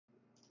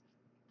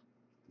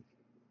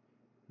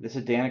This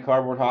is Dan at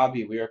Cardboard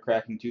Hobby. We are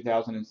cracking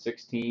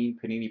 2016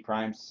 Panini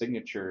Prime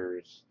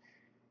Signatures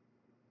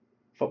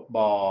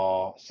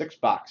football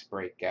 6-box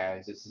break,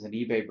 guys. This is an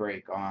eBay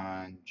break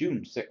on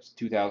June 6,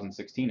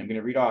 2016. I'm going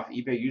to read off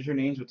eBay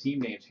usernames with team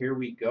names. Here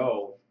we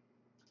go.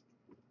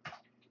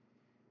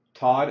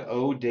 Todd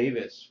O.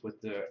 Davis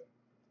with the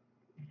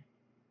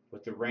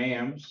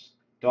Rams,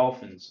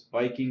 Dolphins,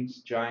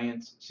 Vikings,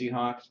 Giants,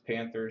 Seahawks,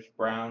 Panthers,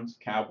 Browns,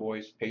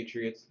 Cowboys,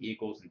 Patriots,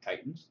 Eagles, and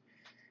Titans.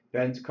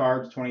 Ben's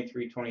Cards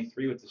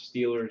 23-23 with the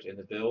Steelers and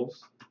the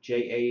Bills.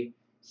 J.A.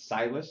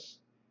 Silas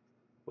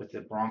with the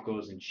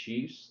Broncos and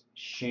Chiefs.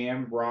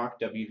 Shamrock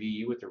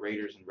WVU with the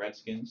Raiders and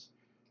Redskins.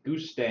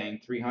 Goose Stang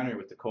 300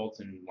 with the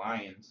Colts and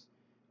Lions.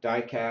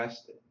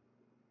 Diecast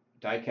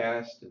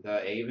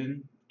the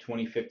Avon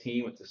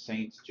 2015 with the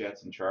Saints,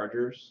 Jets, and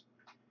Chargers.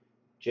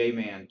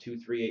 J-Man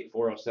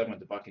 238407 with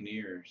the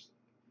Buccaneers.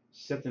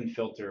 Sith and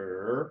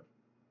Filter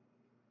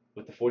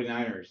with the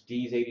 49ers,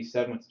 D's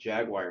 87 with the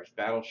Jaguars,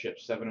 Battleship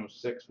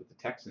 706 with the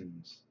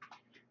Texans.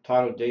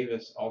 Todd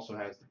Davis also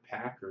has the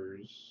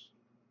Packers.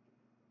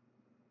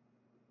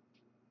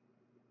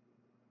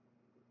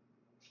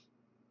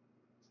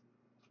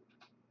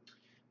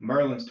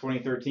 Merlin's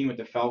 2013 with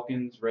the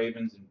Falcons,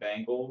 Ravens, and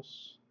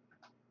Bengals,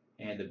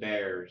 and the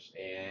Bears.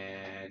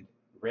 And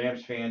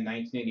Rams fan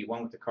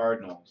 1981 with the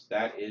Cardinals.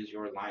 That is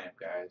your lineup,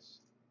 guys.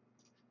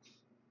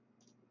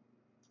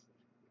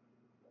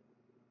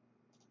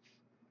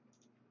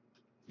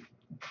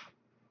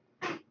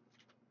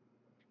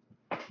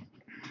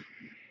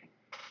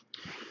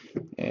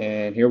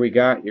 And here we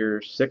got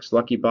your 6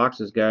 lucky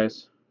boxes,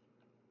 guys.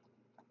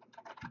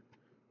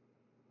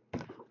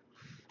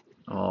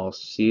 All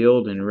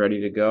sealed and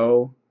ready to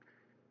go.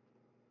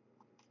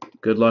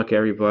 Good luck,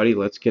 everybody.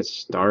 Let's get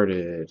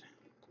started.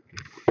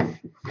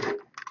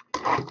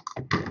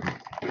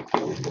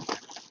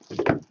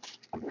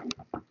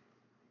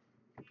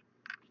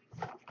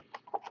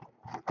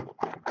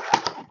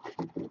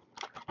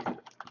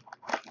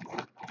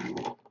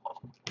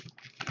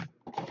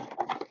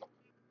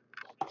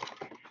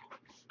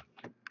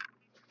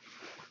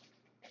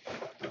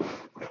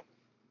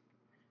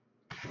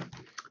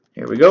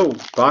 Here we go.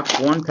 Box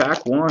 1,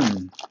 pack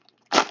 1.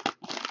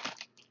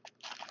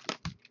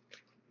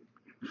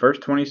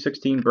 First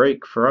 2016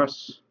 break for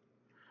us.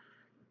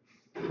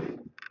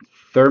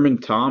 Thurman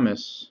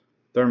Thomas.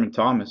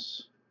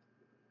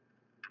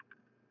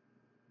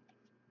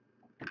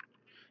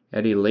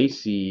 Eddie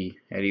Lacy.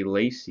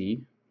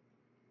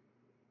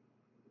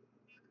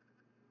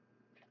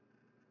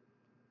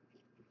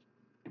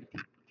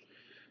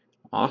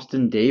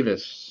 Austin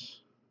Davis.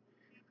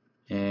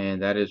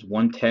 And that is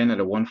 110 out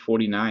of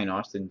 149.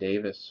 Austin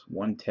Davis.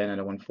 110 out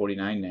of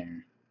 149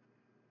 there.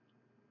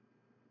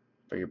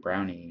 For your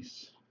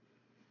Brownies.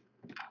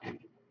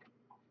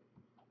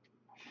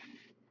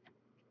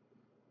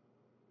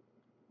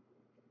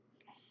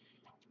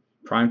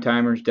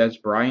 Primetimers, Des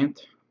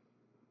Bryant.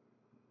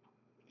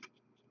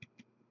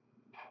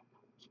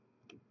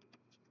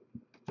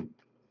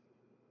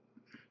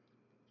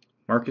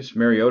 Marcus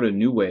Mariota,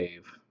 New Wave.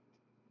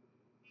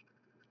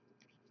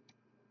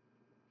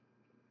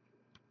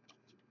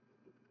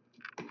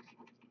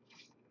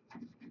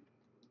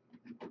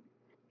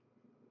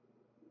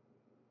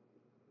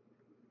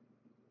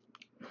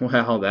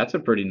 Wow, that's a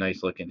pretty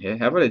nice looking hit.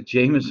 How about a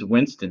Jameis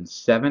Winston,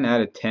 7 out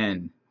of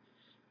 10.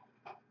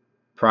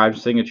 Prime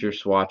signature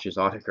swatches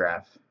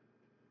autograph.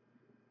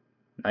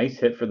 Nice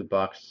hit for the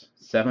Bucks.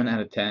 7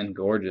 out of 10.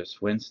 Gorgeous.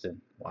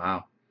 Winston.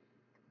 Wow.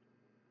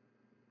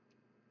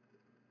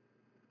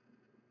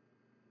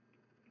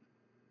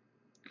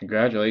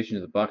 Congratulations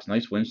to the Bucks.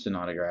 Nice Winston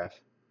autograph.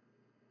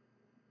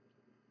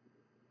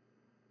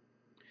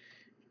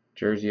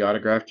 Jersey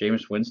autograph,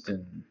 Jameis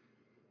Winston.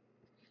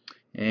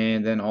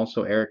 And then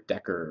also Eric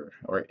Decker,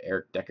 or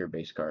Eric Decker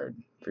base card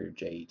for your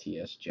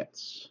JETS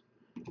Jets.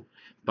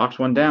 Box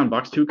 1 down,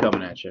 box 2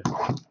 coming at you.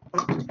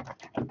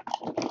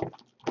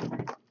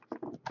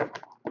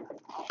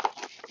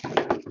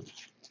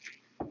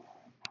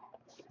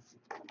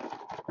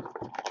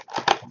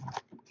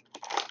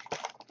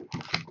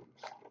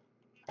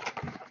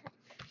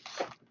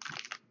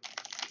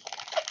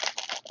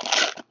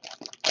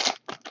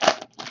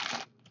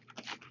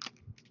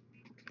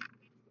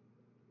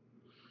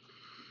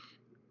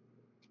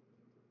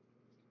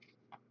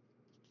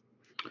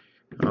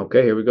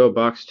 Okay, here we go.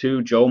 Box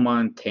 2, Joe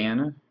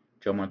Montana.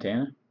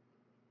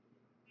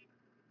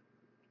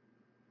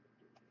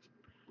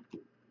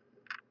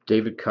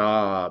 David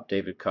Cobb.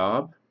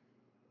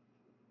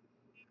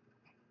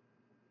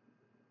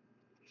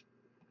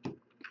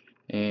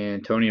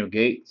 Antonio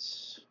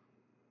Gates.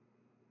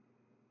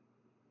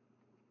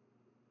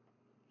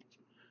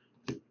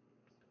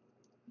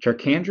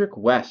 Charcandrick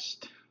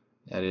West.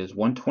 That is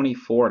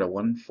 124 to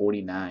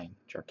 149.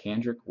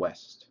 Charcandrick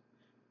West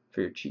for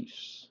your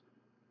Chiefs.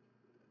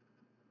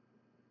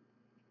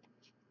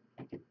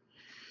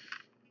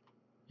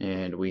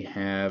 And we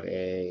have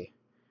a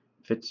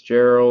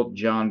Fitzgerald,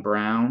 John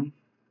Brown,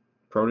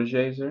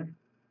 proteges there.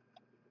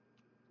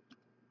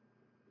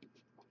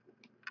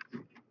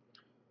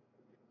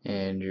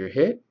 And your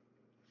hit,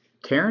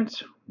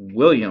 Terrence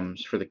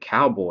Williams for the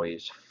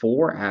Cowboys,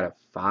 4 out of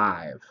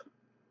 5.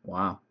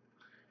 Wow.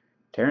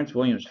 Terrence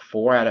Williams,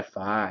 4 out of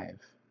 5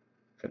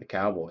 for the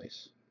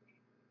Cowboys.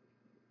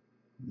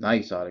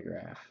 Nice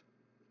autograph.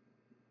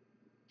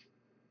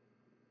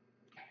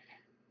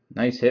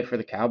 Nice hit for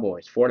the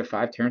Cowboys. 4 out of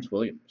 5, Terrence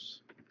Williams.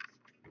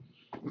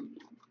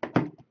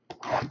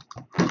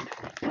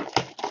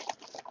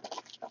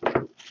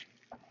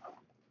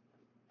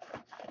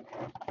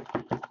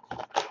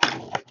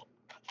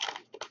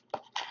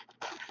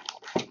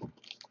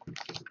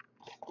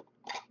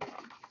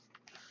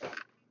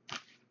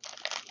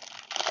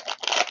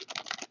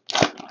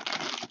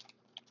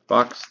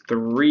 Box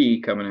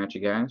 3 coming at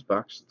you guys.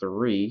 Box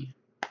 3.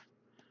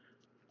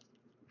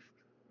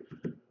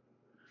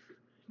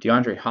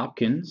 DeAndre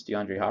Hopkins.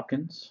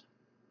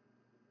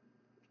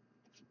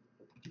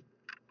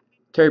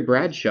 Terry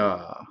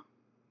Bradshaw.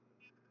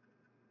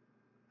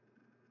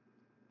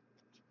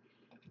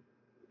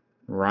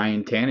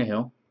 Ryan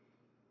Tannehill.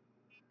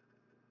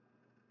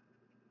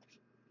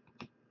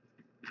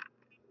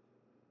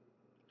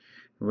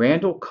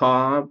 Randall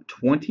Cobb,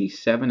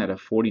 27 out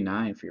of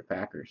 49 for your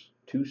Packers.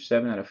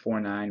 27 out of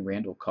 49,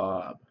 Randall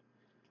Cobb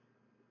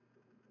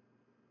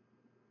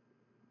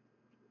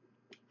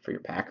for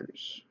your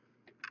Packers.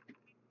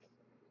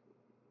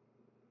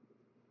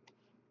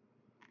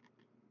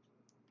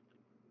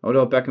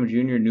 Odell Beckham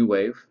Jr., New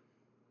Wave.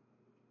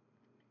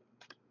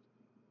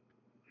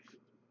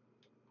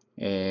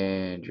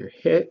 And your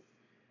hit,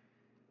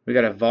 we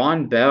got a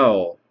Von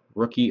Bell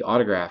rookie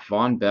autograph.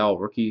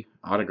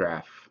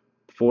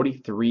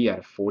 43 out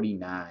of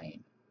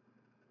 49.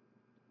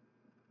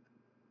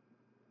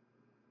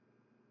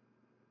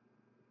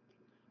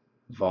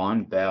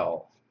 Von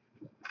Bell.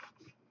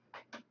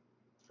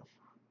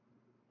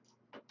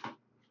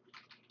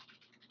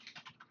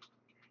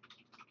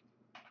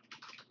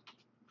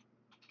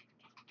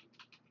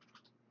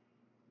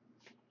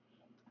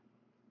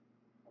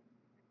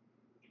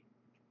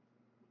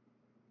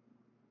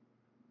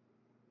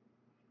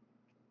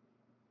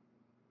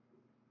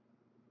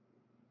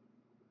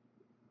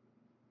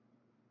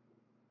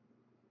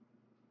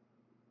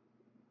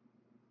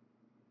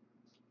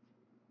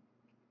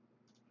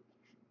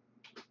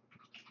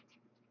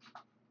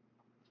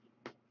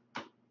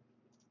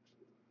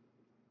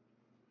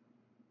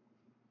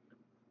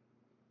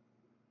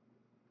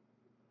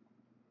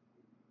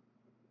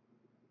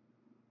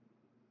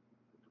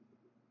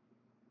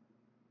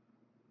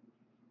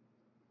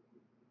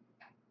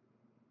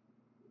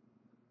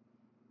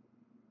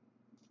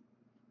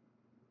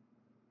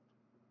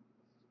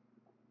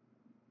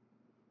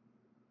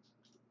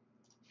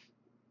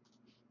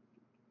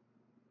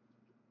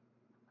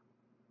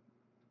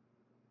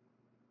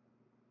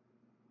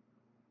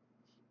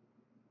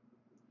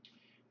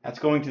 That's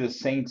going to the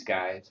Saints,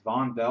 guys.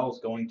 Von Bell's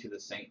going to the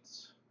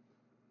Saints.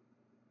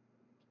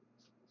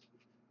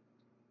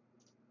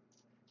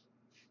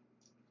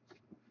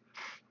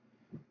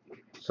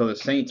 So the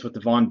Saints with the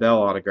Von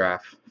Bell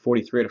autograph,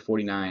 43 out of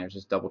 49. I was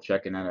just double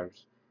checking that. I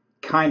was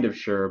kind of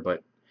sure,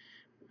 but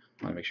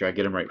I want to make sure I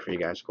get them right for you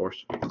guys, of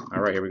course.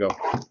 All right, here we go.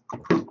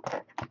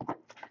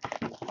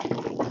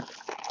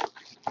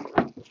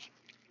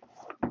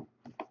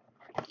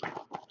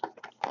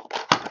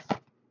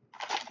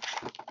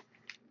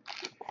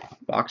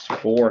 Box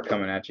 4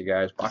 coming at you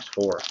guys. Box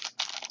 4.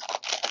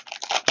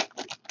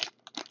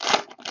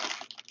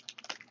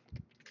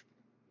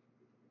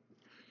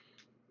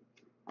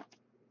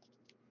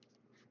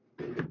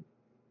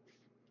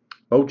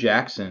 Bo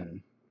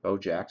Jackson.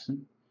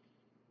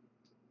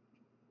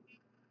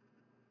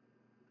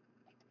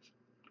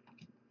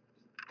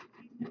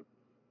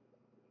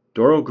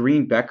 Dorial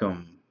Green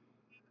Beckham.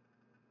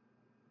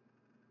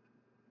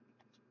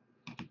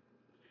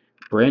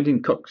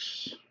 Brandon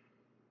Cooks.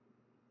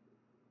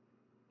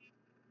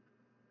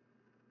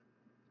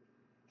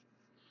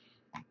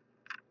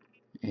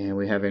 And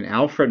we have an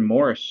Alfred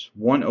Morris,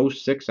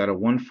 106 out of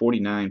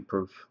 149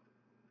 proof.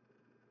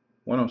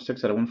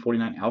 106 out of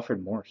 149,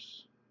 Alfred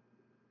Morris.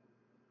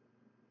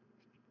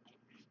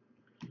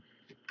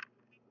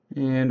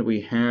 And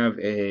we have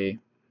a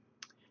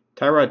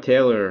Tyrod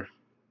Taylor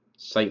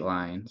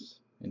Sightlines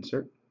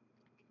insert.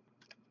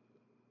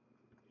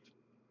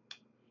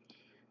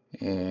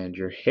 And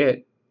your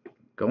hit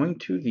going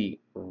to the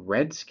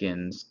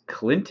Redskins,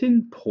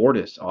 Clinton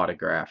Portis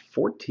autograph,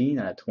 14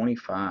 out of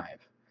 25.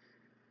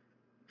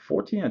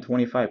 14 out of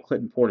 25,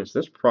 Clinton Portis.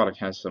 This product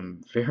has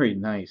some very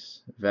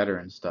nice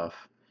veteran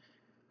stuff.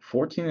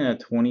 14 out of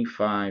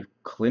 25,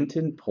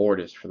 Clinton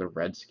Portis for the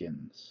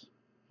Redskins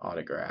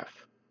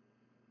autograph.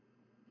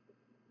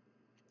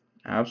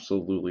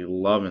 Absolutely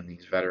loving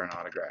these veteran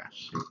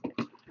autographs.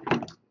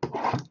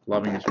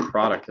 Loving this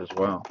product as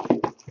well.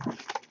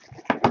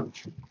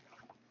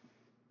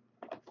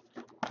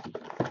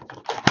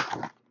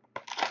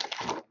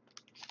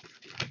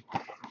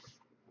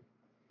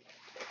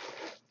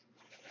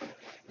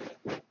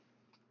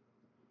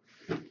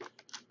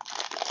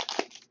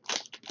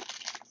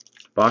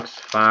 Box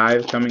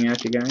 5 coming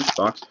at you guys.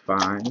 Box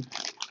 5.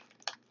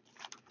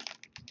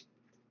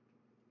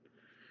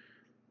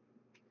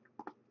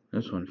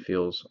 This one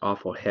feels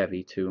awful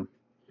heavy too.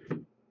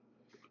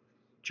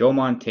 Joe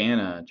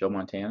Montana. Joe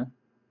Montana.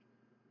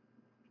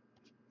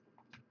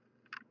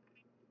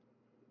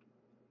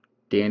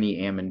 Danny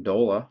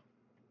Amendola.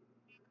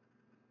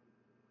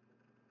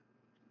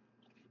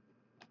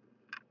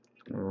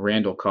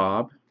 Randall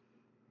Cobb.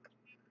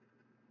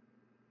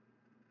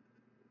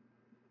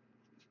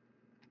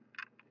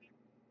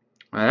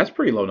 That's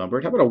pretty low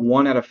numbered. How about a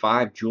 1 out of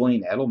 5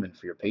 Julian Edelman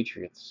for your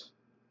Patriots?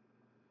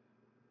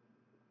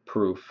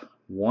 Proof.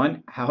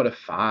 1 out of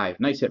 5.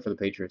 Nice hit for the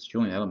Patriots.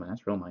 Julian Edelman.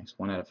 That's real nice.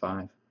 1 out of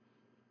 5.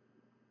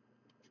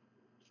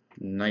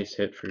 Nice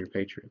hit for your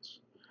Patriots.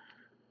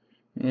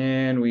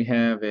 And we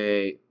have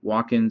a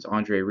Watkins,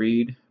 Andre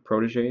Reed,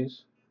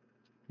 Proteges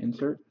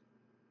insert.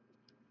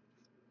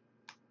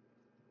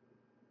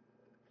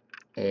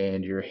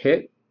 And your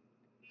hit,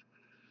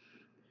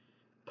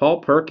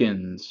 Paul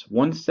Perkins,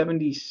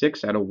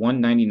 176 out of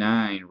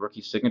 199,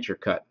 rookie signature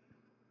cut.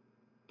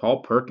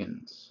 Paul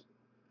Perkins,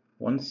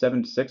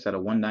 176 out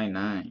of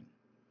 199.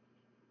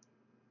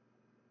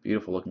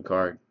 Beautiful looking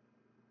card.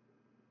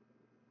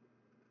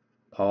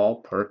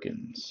 Paul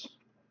Perkins.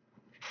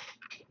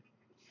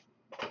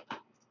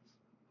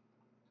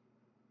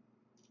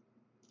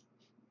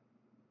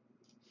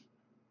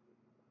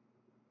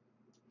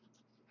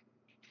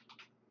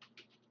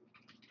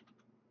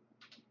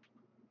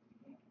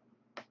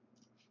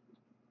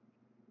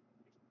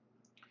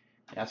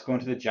 That's going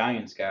to the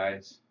Giants,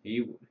 guys.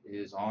 He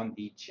is on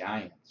the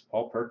Giants.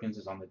 Paul Perkins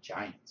is on the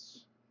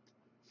Giants.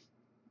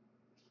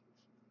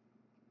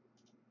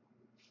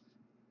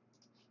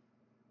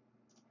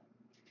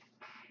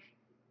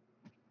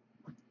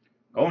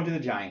 Going to the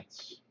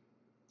Giants.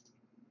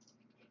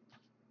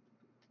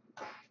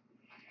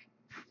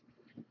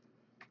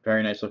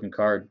 Very nice looking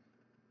card.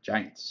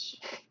 Giants.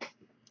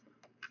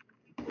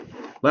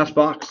 Last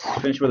box.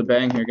 Finish with a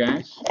bang here,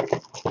 guys.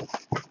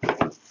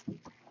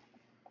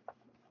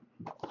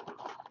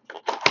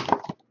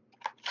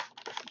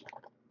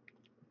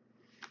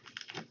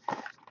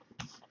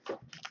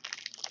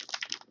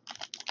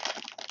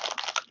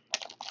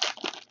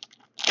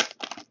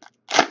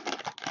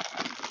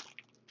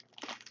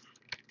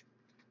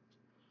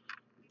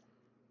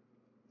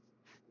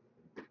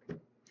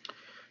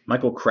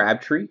 Michael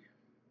Crabtree.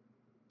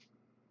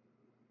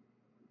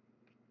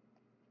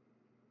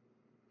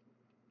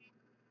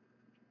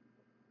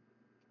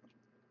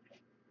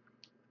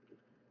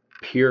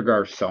 Pierre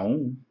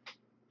Garçon.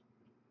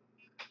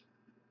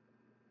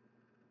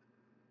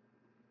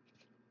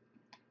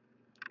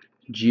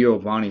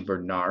 Giovanni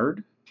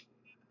Bernard.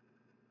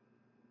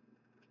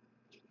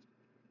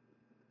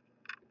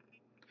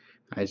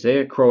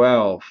 Isaiah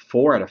Crowell,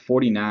 4 out of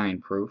 49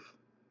 proof.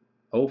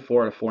 4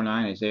 out of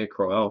 49, Isaiah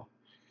Crowell.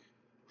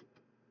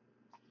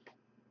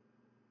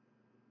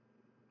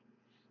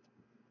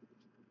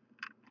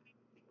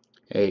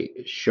 A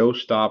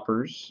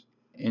Showstoppers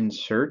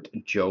insert,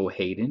 Joe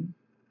Hayden.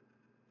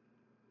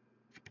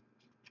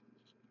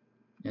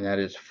 And that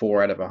is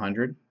 4 out of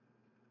 100.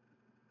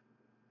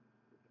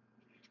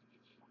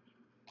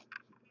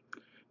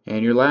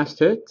 And your last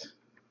hit,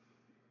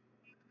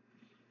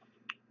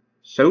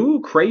 Sue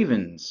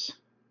Cravens.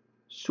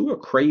 Sue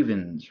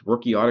Cravens,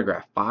 rookie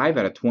autograph, 5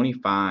 out of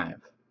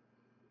 25.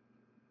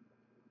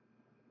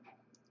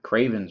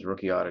 Cravens,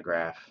 rookie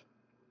autograph,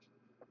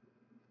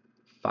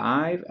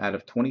 5 out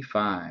of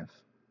 25.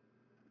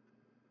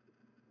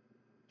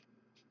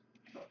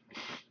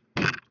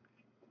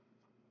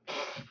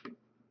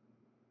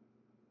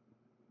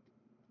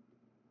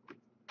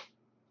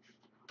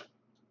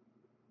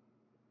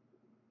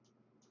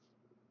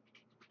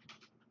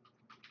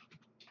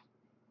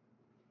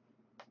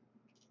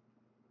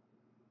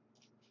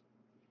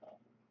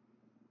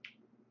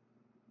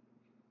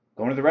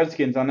 Going to the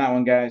Redskins on that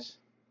one, guys.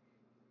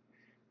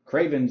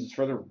 Cravens is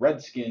for the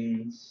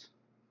Redskins.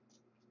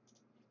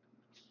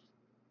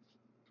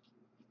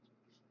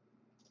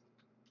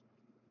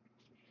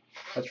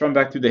 Let's run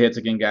back through the hits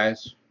again,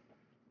 guys.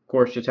 Of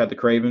course, just had the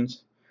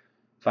Cravens.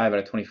 5 out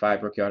of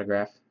 25 rookie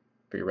autograph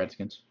for your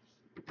Redskins.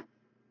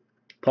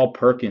 Paul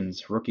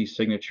Perkins, rookie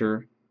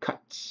signature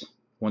cuts.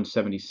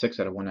 176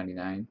 out of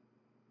 199.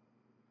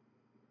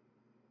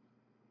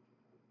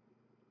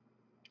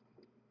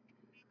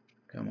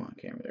 Come on,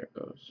 camera. There it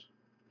goes.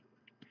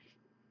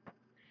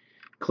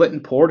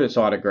 Clinton Portis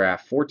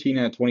autograph. 14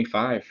 out of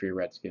 25 for your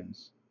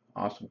Redskins.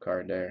 Awesome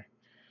card there.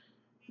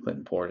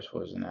 Clinton Portis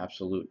was an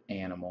absolute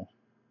animal.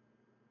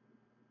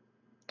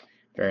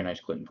 Very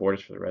nice Clinton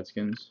Portis for the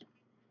Redskins.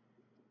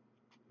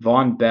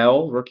 Von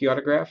Bell, rookie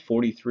autograph,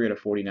 43 out of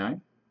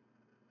 49.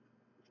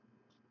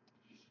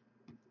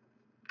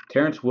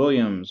 Terrence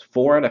Williams,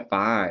 4 out of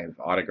 5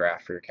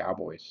 autograph for your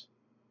Cowboys.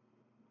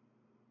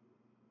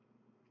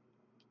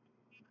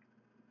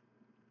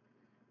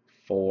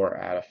 Four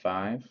out of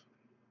 5.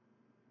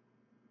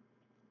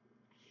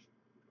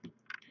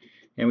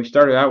 And we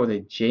started out with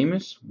a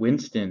Jameis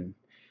Winston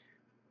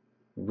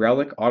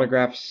relic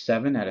autograph,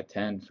 7 out of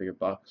 10 for your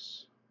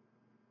Bucks.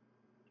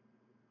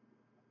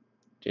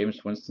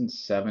 Jameis Winston,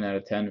 7 out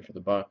of 10 for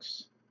the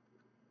Bucks.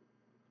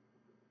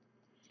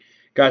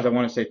 Guys, I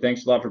want to say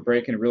thanks a lot for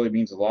breaking. It really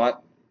means a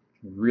lot.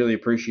 Really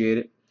appreciate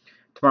it.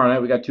 Tomorrow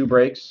night we got 2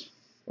 breaks.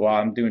 Well,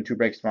 I'm doing 2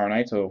 breaks tomorrow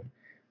night, so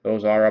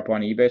those are up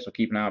on eBay. So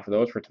keep an eye out for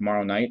those for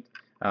tomorrow night.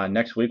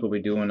 Next week we'll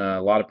be doing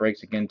a lot of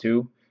breaks again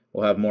too.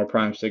 We'll have more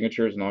prime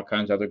signatures and all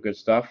kinds of other good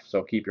stuff.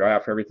 So keep your eye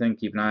out for everything.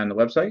 Keep an eye on the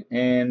website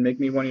and make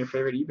me one of your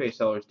favorite eBay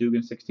sellers.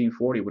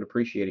 Dugan1640 would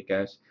appreciate it,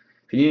 guys.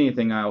 If you need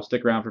anything, I'll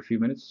stick around for a few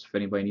minutes. If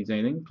anybody needs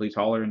anything, please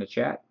holler in the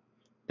chat.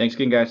 Thanks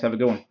again, guys. Have a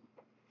good one.